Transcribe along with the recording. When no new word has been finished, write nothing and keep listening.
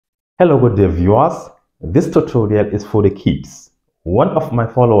Hello, good day viewers. This tutorial is for the kids. One of my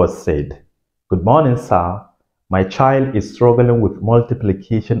followers said, "Good morning, sir. My child is struggling with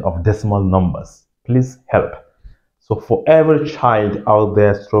multiplication of decimal numbers. Please help." So for every child out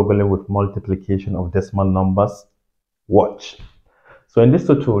there struggling with multiplication of decimal numbers, watch. So in this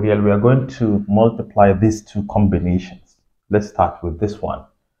tutorial, we are going to multiply these two combinations. Let's start with this one.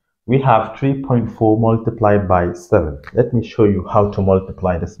 We have 3.4 multiplied by 7. Let me show you how to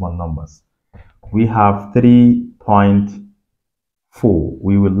multiply decimal numbers. We have 3.4.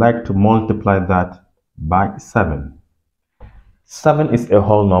 We would like to multiply that by 7. 7 is a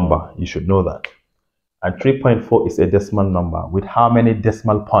whole number. You should know that. And 3.4 is a decimal number. With how many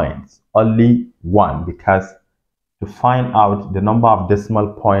decimal points? Only 1, because to find out the number of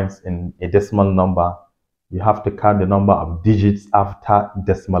decimal points in a decimal number, you have to count the number of digits after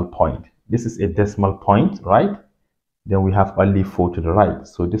decimal point. This is a decimal point, right? Then we have only 4 to the right.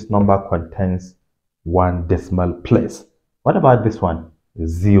 So this number contains 1 decimal place. What about this one?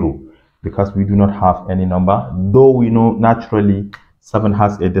 0, because we do not have any number. Though we know naturally 7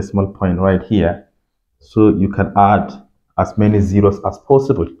 has a decimal point right here. So you can add as many zeros as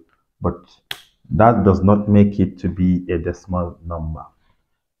possible. But that does not make it to be a decimal number.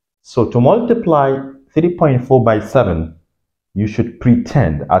 So to multiply 3.4 by 7, you should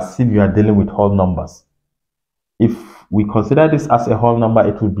pretend as if you are dealing with whole numbers. If we consider this as a whole number,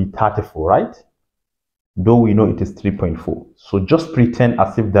 it would be 34, right? Though we know it is 3.4. So just pretend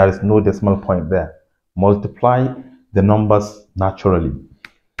as if there is no decimal point there. Multiply the numbers naturally.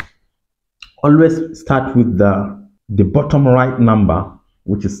 Always start with the bottom right number,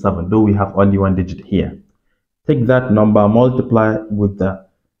 which is 7, though we have only 1 digit here. Take that number, multiply with the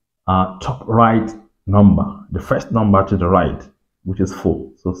top right number, the first number to the right, which is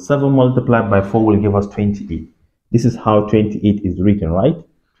 4. So 7 multiplied by 4 will give us 28. This is how 28 is written, right?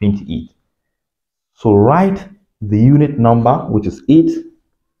 28. So write the unit number, which is 8.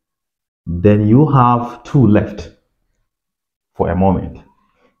 Then you have 2 left for a moment.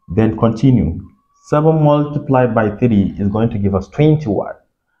 Then continue. 7 multiplied by 3 is going to give us 21.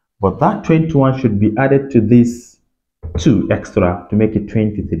 But that 21 should be added to this 2 extra to make it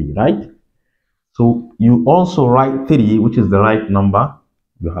 23, right? So you also write 3, which is the right number.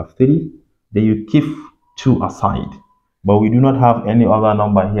 You have 3. Then you keep 2 aside. But we do not have any other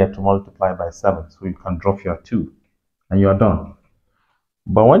number here to multiply by 7. So you can drop your 2 and you are done.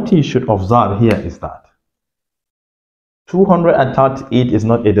 But one thing you should observe here is that 238 is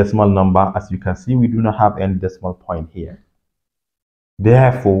not a decimal number. As you can see, we do not have any decimal point here.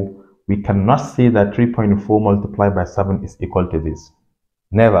 Therefore, we cannot say that 3.4 multiplied by 7 is equal to this.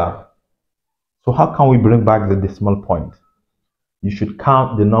 Never. So how can we bring back the decimal point? You should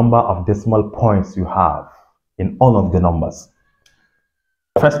count the number of decimal points you have in all of the numbers.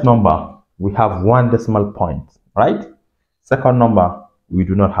 First number, we have 1 decimal point, right? Second number, we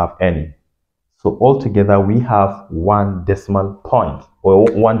do not have any. So altogether, we have 1 decimal point, or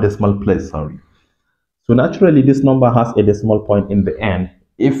 1 decimal place, sorry. So naturally, this number has a decimal point in the end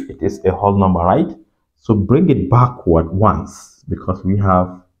if it is a whole number, right? So bring it backward once because we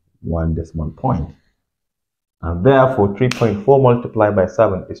have 1 decimal point. And therefore, 3.4 multiplied by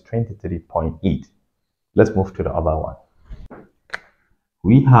 7 is 23.8. Let's move to the other one.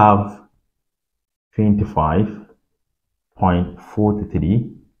 We have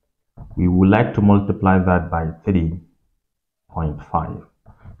 25.43. We would like to multiply that by 3.5.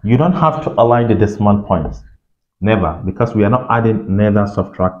 You don't have to align the decimal points. Never, because we are not adding neither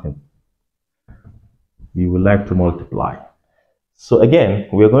subtracting. We would like to multiply. So again,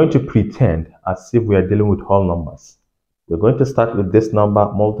 we are going to pretend as if we are dealing with whole numbers. We're going to start with this number,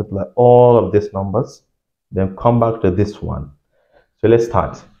 multiply all of these numbers, then come back to this one. So let's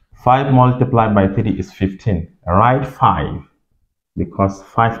start. 5 multiplied by 3 is 15. Write 5 because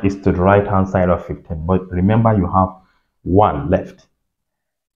 5 is to the right hand side of 15. But remember, you have 1 left.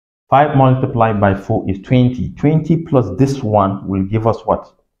 5 multiplied by 4 is 20. 20 plus this one will give us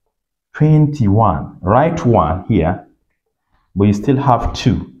what? 21. Write 1 here, but you still have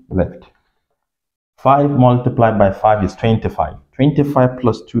 2 left. 5 multiplied by 5 is 25. 25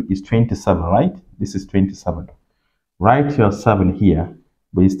 plus 2 is 27, right? This is 27. Write your 7 here,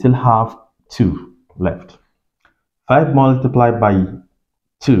 but you still have 2 left. 5 multiplied by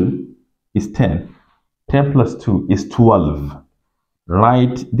 2 is 10. 10 plus 2 is 12.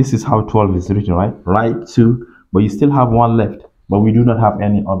 Right, this is how 12 is written, right? Write 2, but you still have 1 left. But we do not have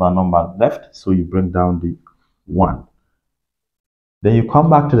any other number left, so you bring down the 1. Then you come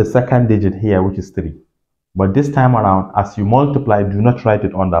back to the second digit here, which is 3. But this time around, as you multiply, do not write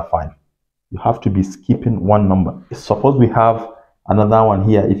it under 5. You have to be skipping 1 number. Suppose we have Another one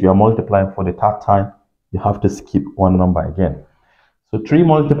here, if you are multiplying for the third time, you have to skip one number again. So 3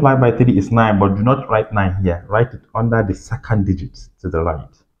 multiplied by 3 is 9, but do not write 9 here. Write it under the second digit to the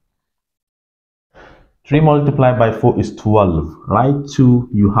right. 3 multiplied by 4 is 12. Write 2,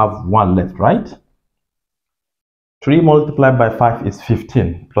 you have 1 left, right? 3 multiplied by 5 is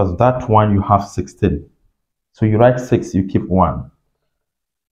 15, plus that 1 you have 16. So you write 6, you keep 1.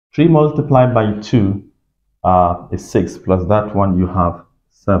 3 multiplied by 2 is 6, plus that 1 you have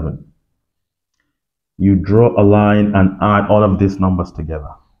 7. You draw a line and add all of these numbers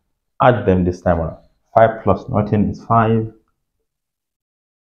together. Add them this time around. 5 plus nothing is 5.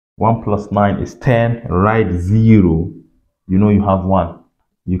 1 plus 9 is 10. Write 0. You know you have 1.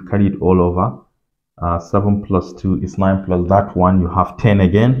 You carry it all over. 7 plus 2 is 9, plus that 1 you have 10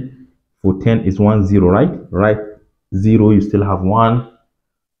 again. For 10 is 1 0, right? Write 0, you still have 1.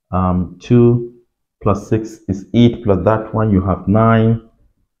 2 plus 6 is 8, plus that 1 you have 9.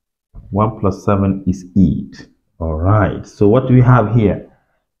 1 plus 7 is 8. All right, so what do we have here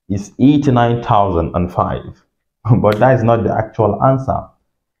is 89,005. But that is not the actual answer.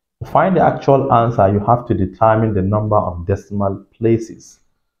 To find the actual answer, you have to determine the number of decimal places.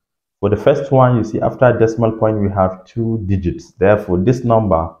 For the first one, you see after a decimal point, we have 2 digits. Therefore, this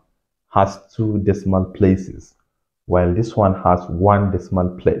number has 2 decimal places, while this one has 1 decimal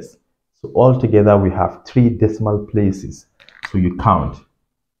place. So altogether, we have 3 decimal places. So you count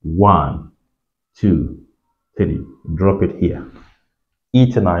 1, 2, 3. Drop it here.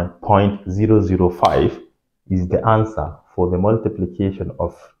 89.005 is the answer for the multiplication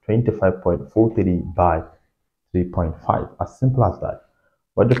of 25.43 by 3.5. As simple as that.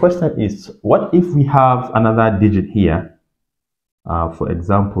 But the question is, what if we have another digit here? For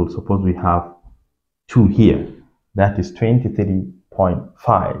example, suppose we have 2 here. That is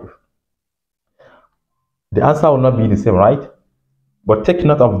 23.5. The answer will not be the same, right? But take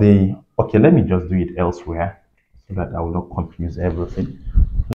note of the... Okay, let me just do it elsewhere so that I will not confuse everything.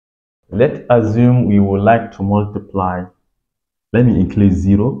 Let's assume we would like to multiply. Let me include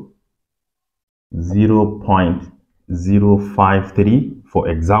 0.053, for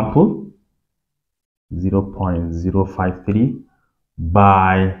example, 0.053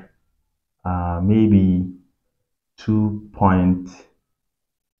 by maybe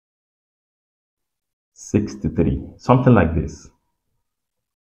 2.63, something like this.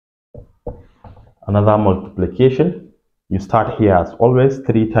 Another multiplication. You start here as always.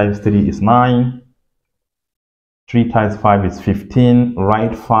 3 times 3 is 9. 3 times 5 is 15.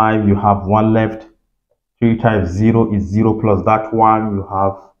 Write 5, you have 1 left. 3 times 0 is 0, plus that 1, you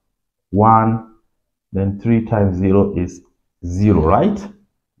have 1. Then 3 times 0 is 0, right?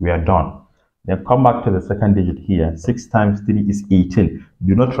 We are done. Then come back to the second digit here. 6 times 3 is 18.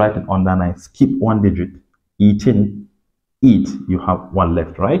 Do not write it under 9. Skip 1 digit. 18, 8, you have 1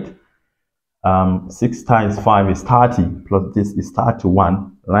 left, right? 6 times 5 is 30, plus this is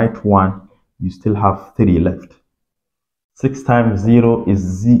 31. Write 1, you still have 3 left. 6 times 0 is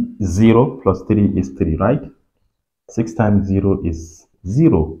 0, plus 3 is 3, right? 6 times 0 is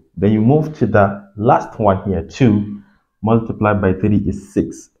 0. Then you move to the last one here, 2 multiplied by 3 is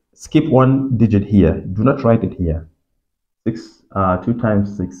 6. Skip 1 digit here. Do not write it here. 2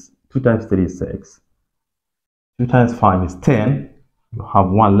 times 3 is 6. 2 times 5 is 10. You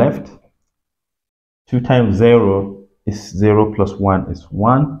have 1 left. 2 times 0 is 0, plus 1 is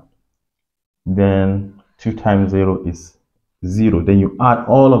 1. Then 2 times 0 is 0. Then you add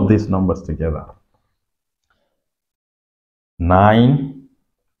all of these numbers together. 9.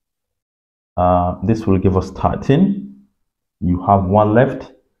 This will give us 13. You have 1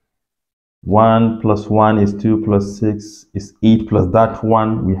 left. 1 plus 1 is 2, plus 6 is 8, plus that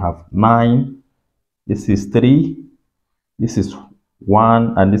 1 we have 9. This is 3. This is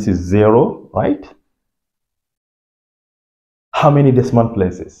 1, and this is 0, right? How many decimal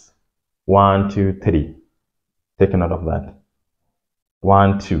places? 1, 2, 3. Take note of that.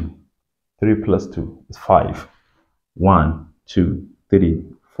 1, 2. 3 plus 2 is 5. 1, 2, 3,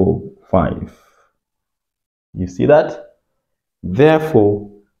 4, 5. You see that? Therefore,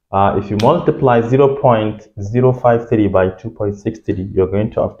 if you multiply 0.053 by 2.63, you're going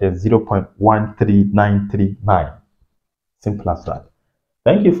to obtain 0.13939. Simple as that.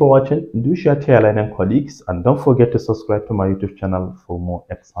 Thank you for watching. Do share to your learning colleagues, and don't forget to subscribe to my YouTube channel for more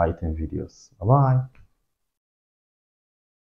exciting videos. Bye-bye.